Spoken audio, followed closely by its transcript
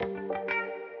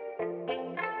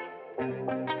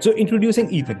So, introducing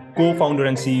Ethan, co founder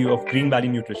and CEO of Green Valley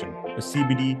Nutrition, a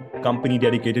CBD company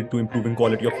dedicated to improving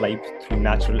quality of life through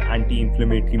natural anti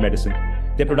inflammatory medicine.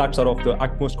 Their products are of the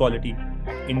utmost quality,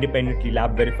 independently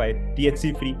lab verified,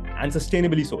 THC free, and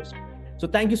sustainably sourced. So,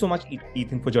 thank you so much,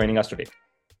 Ethan, for joining us today.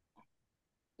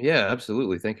 Yeah,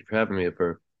 absolutely. Thank you for having me,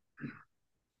 Apur.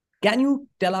 Can you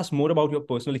tell us more about your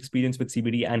personal experience with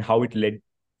CBD and how it led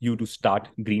you to start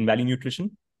Green Valley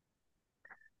Nutrition?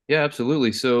 Yeah,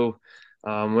 absolutely. So,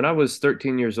 when I was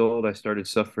 13 years old, I started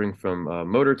suffering from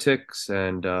motor tics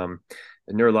and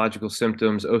neurological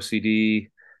symptoms, OCD,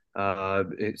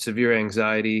 severe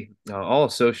anxiety, all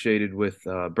associated with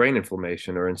brain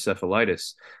inflammation or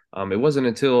encephalitis. It wasn't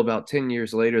until about 10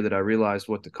 years later that I realized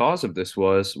what the cause of this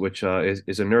was, which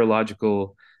is a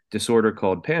neurological disorder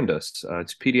called PANDAS.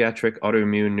 It's pediatric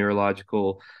autoimmune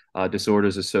neurological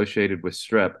disorders associated with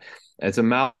strep. It's a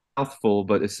mouthful,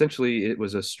 but essentially it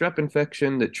was a strep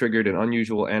infection that triggered an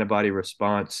unusual antibody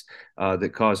response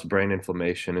that caused brain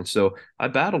inflammation. And so I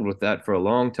battled with that for a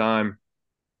long time,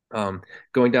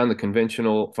 going down the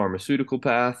conventional pharmaceutical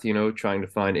path, trying to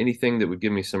find anything that would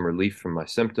give me some relief from my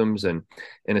symptoms. And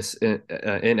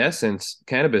in essence,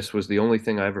 cannabis was the only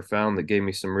thing I ever found that gave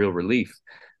me some real relief.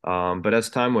 But as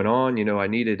time went on, I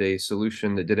needed a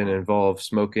solution that didn't involve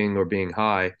smoking or being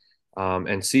high.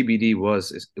 And CBD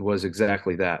was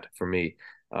exactly that for me.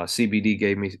 CBD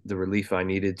gave me the relief I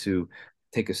needed to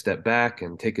take a step back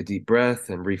and take a deep breath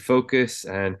and refocus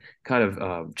and kind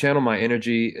of channel my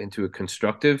energy into a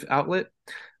constructive outlet.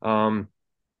 Um,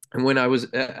 and when I was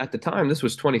at the time, this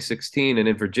was 2016, and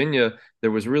in Virginia,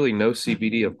 there was really no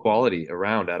CBD of quality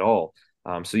around at all.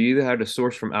 So you either had to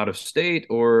source from out of state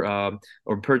or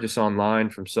purchase online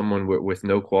from someone with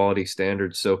no quality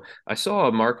standards. So I saw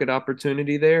a market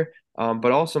opportunity there,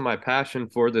 but also my passion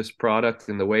for this product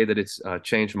and the way that it's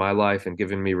changed my life and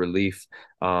given me relief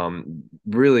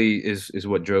really is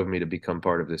what drove me to become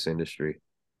part of this industry.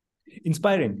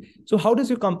 Inspiring. So, how does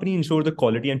your company ensure the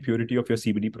quality and purity of your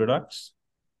CBD products?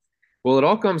 Well, it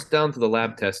all comes down to the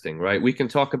lab testing, right? We can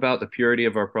talk about the purity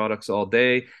of our products all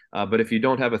day, but if you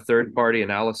don't have a third-party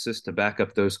analysis to back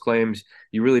up those claims,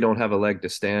 you really don't have a leg to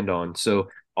stand on. So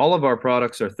all of our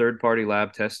products are third-party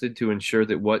lab tested to ensure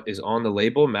that what is on the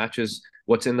label matches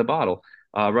what's in the bottle,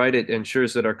 right? It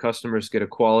ensures that our customers get a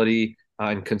quality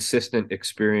and consistent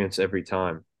experience every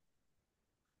time.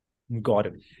 Got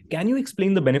it. Can you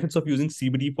explain the benefits of using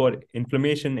CBD for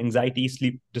inflammation, anxiety,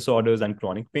 sleep disorders, and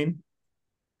chronic pain?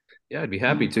 Yeah, I'd be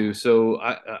happy to. So,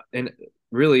 and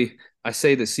really, I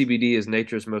say that CBD is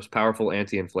nature's most powerful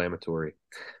anti-inflammatory.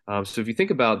 So, if you think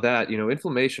about that,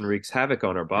 inflammation wreaks havoc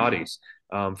on our bodies,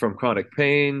 from chronic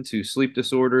pain to sleep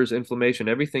disorders, inflammation.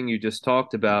 Everything you just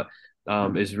talked about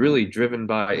is really driven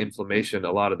by inflammation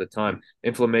a lot of the time.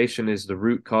 Inflammation is the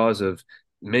root cause of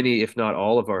many, if not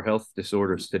all, of our health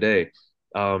disorders today.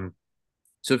 Um,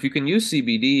 so if you can use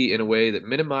CBD in a way that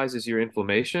minimizes your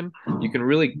inflammation, you can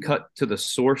really cut to the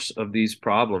source of these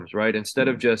problems, right? Instead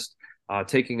of just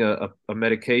taking a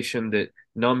medication that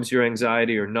numbs your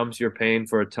anxiety or numbs your pain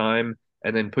for a time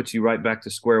and then puts you right back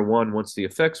to square one once the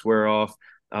effects wear off,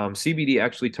 CBD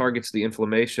actually targets the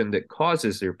inflammation that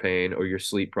causes your pain or your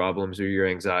sleep problems or your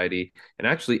anxiety and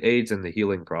actually aids in the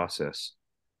healing process.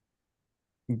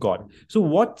 Got it. So,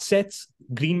 what sets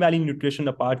Green Valley Nutrition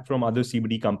apart from other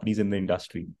CBD companies in the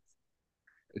industry?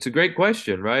 It's a great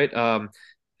question, right?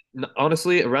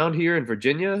 Honestly, around here in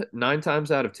Virginia, 9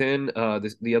 times out of 10,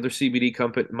 the other CBD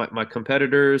company, my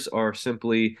competitors are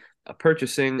simply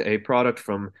purchasing a product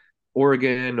from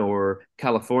Oregon or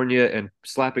California and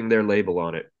slapping their label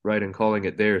on it, right, and calling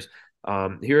it theirs.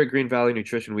 Here at Green Valley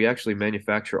Nutrition, we actually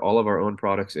manufacture all of our own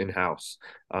products in-house.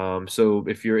 So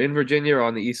if you're in Virginia or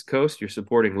on the East Coast, you're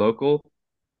supporting local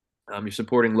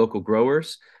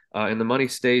growers, and the money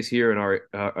stays here in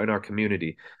our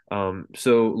community.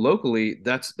 So locally,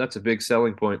 that's a big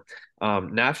selling point.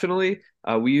 Nationally,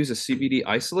 we use a CBD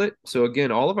isolate. So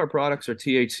again, all of our products are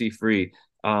THC free.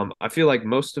 I feel like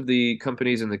most of the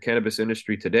companies in the cannabis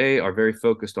industry today are very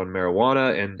focused on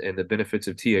marijuana and the benefits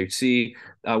of THC,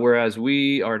 whereas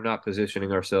we are not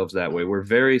positioning ourselves that way. We're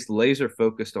very laser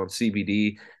focused on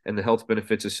CBD and the health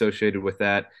benefits associated with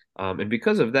that. And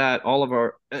because of that, all of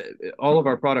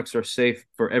our products are safe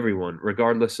for everyone,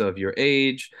 regardless of your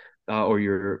age or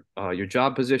your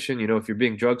job position. If you're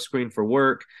being drug screened for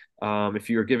work, if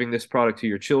you're giving this product to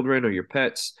your children or your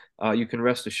pets, you can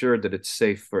rest assured that it's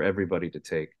safe for everybody to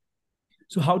take.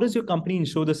 So, how does your company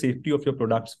ensure the safety of your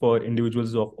products for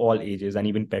individuals of all ages and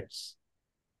even pets?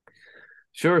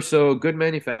 Sure. So good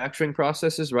manufacturing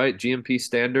processes, right? GMP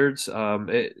standards,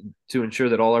 to ensure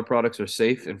that all our products are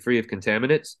safe and free of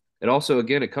contaminants. It also,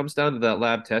 again, it comes down to that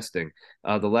lab testing.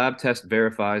 The lab test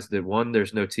verifies that one,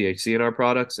 there's no THC in our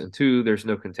products, and two, there's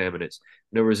no contaminants,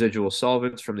 no residual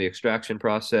solvents from the extraction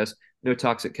process, no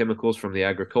toxic chemicals from the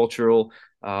agricultural.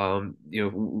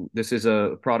 This is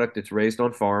a product that's raised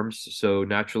on farms, so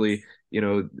naturally,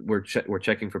 we're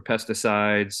checking for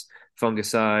pesticides,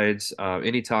 fungicides,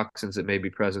 any toxins that may be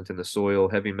present in the soil,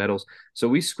 heavy metals. So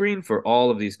we screen for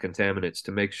all of these contaminants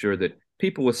to make sure that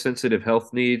people with sensitive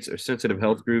health needs or sensitive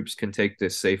health groups can take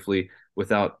this safely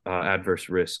without adverse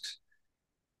risks.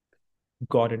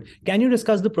 Got it. Can you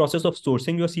discuss the process of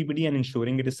sourcing your CBD and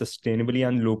ensuring it is sustainably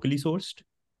and locally sourced?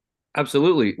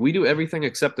 Absolutely. We do everything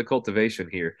except the cultivation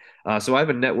here. So I have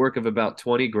a network of about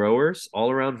 20 growers all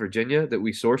around Virginia that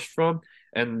we source from.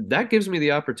 And that gives me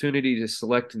the opportunity to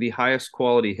select the highest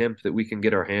quality hemp that we can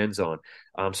get our hands on.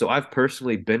 So I've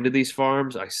personally been to these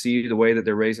farms. I see the way that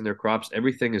they're raising their crops.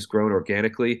 Everything is grown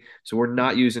organically. So we're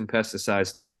not using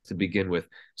pesticides to begin with.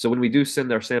 So when we do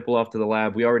send our sample off to the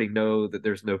lab, we already know that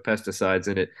there's no pesticides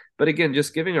in it. But again,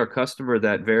 just giving our customer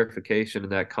that verification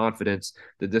and that confidence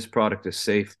that this product is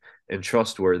safe and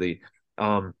trustworthy.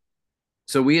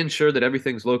 So we ensure that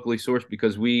everything's locally sourced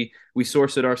because we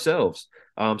source it ourselves.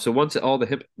 So once all the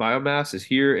hemp biomass is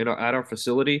here at our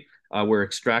facility, we're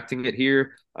extracting it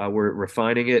here, we're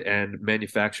refining it and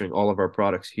manufacturing all of our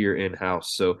products here in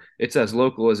house. So it's as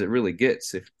local as it really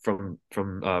gets, if from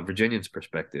Virginians'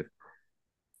 perspective.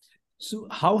 So,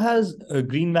 how has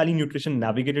Green Valley Nutrition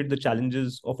navigated the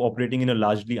challenges of operating in a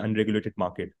largely unregulated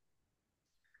market?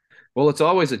 Well, it's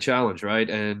always a challenge, right?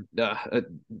 And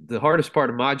the hardest part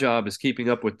of my job is keeping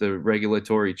up with the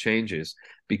regulatory changes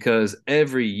because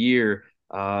every year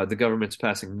the government's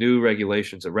passing new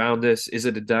regulations around this. Is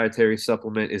it a dietary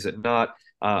supplement? Is it not?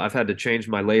 I've had to change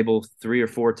my label 3 or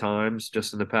 4 times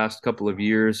just in the past couple of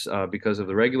years because of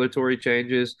the regulatory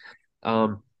changes.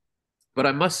 Um, but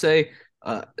I must say,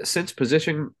 uh, since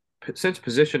position since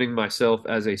positioning myself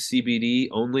as a CBD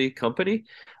only company,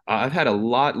 I've had a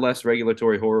lot less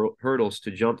regulatory hurdles to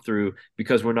jump through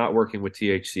because we're not working with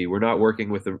THC. We're not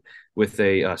working with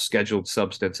a scheduled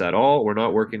substance at all. We're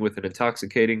not working with an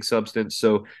intoxicating substance.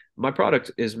 So my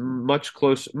product is more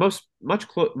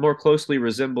closely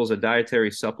resembles a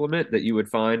dietary supplement that you would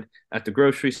find at the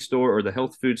grocery store or the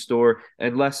health food store,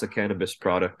 and less a cannabis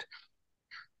product.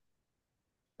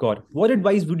 God, what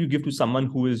advice would you give to someone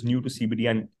who is new to CBD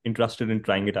and interested in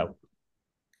trying it out?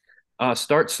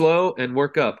 Start slow and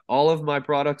work up. All of my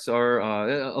products are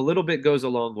a little bit goes a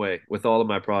long way with all of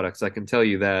my products. I can tell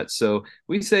you that. So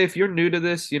we say if you're new to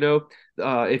this,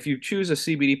 if you choose a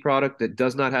CBD product that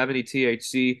does not have any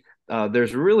THC,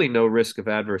 there's really no risk of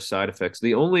adverse side effects.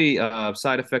 The only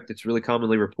side effect that's really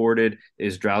commonly reported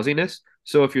is drowsiness.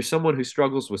 So if you're someone who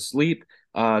struggles with sleep,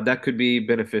 that could be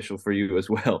beneficial for you as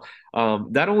well.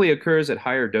 That only occurs at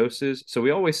higher doses. So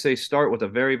we always say start with a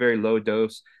very, very low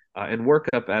dose and work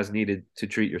up as needed to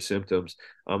treat your symptoms.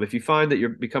 If you find that you're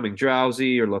becoming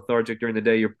drowsy or lethargic during the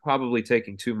day, you're probably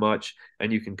taking too much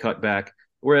and you can cut back.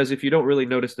 Whereas if you don't really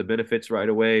notice the benefits right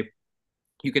away,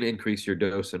 you can increase your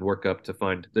dose and work up to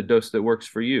find the dose that works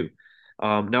for you.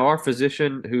 Now, our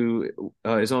physician who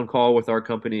is on call with our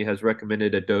company has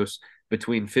recommended a dose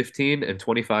between 15 and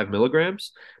 25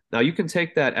 milligrams. Now, you can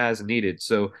take that as needed.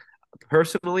 So,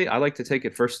 personally, I like to take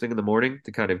it first thing in the morning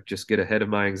to kind of just get ahead of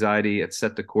my anxiety and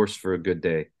set the course for a good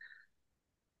day.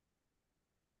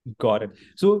 Got it.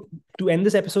 So, to end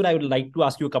this episode, I would like to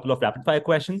ask you a couple of rapid fire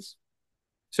questions.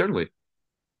 Certainly.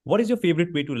 What is your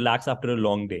favorite way to relax after a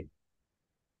long day?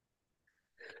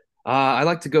 I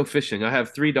like to go fishing. I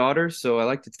have 3 daughters, so I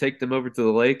like to take them over to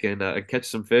the lake and catch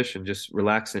some fish and just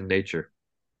relax in nature.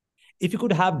 If you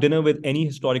could have dinner with any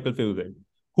historical figure,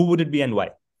 who would it be and why?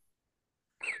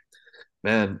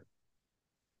 Man,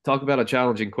 talk about a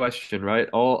challenging question, right?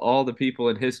 All the people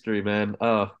in history, man.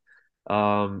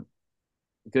 Um,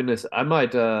 goodness, I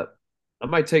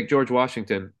might take George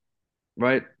Washington,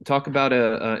 right? Talk about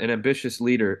an ambitious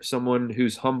leader, someone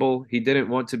who's humble. He didn't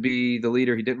want to be the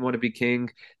leader, he didn't want to be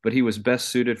king, but he was best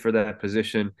suited for that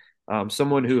position.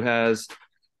 Someone who has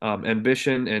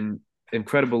ambition and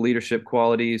incredible leadership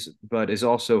qualities, but is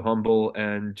also humble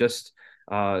and just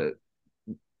uh,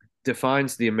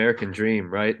 defines the American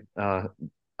dream, right?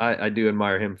 I do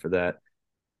admire him for that.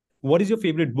 What is your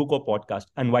favorite book or podcast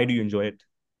and why do you enjoy it?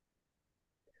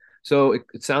 So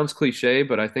it sounds cliche,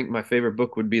 but I think my favorite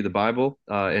book would be the Bible,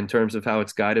 in terms of how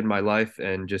it's guided my life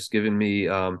and just given me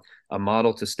a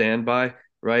model to stand by.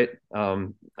 Right.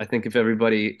 I think if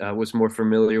everybody was more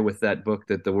familiar with that book,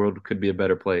 that the world could be a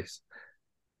better place.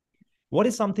 What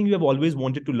is something you have always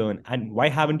wanted to learn and why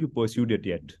haven't you pursued it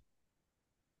yet?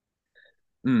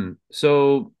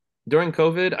 So During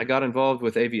COVID, I got involved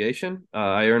with aviation.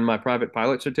 I earned my private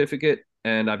pilot certificate,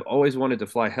 and I've always wanted to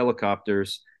fly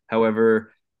helicopters.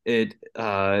 However, it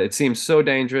seems so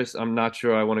dangerous. I'm not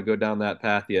sure I want to go down that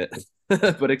path yet.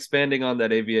 But expanding on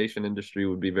that aviation industry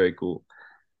would be very cool.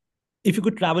 If you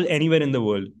could travel anywhere in the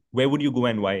world, where would you go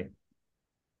and why?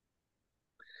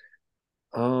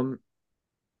 Um,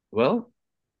 well,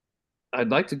 I'd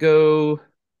like to go.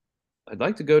 I'd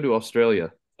like to go to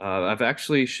Australia. I've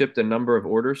actually shipped a number of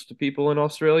orders to people in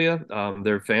Australia.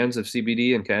 They're fans of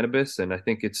CBD and cannabis, and I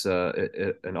think it's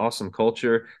an awesome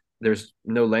culture. There's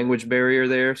no language barrier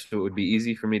there, so it would be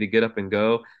easy for me to get up and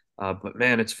go. But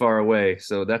man, it's far away,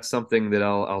 so that's something that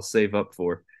I'll save up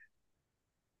for.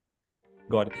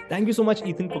 Got it. Thank you so much,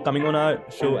 Ethan, for coming on our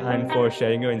show and for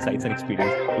sharing your insights and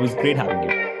experience. It was great having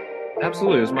you.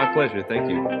 Absolutely, it was my pleasure. Thank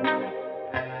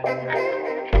you.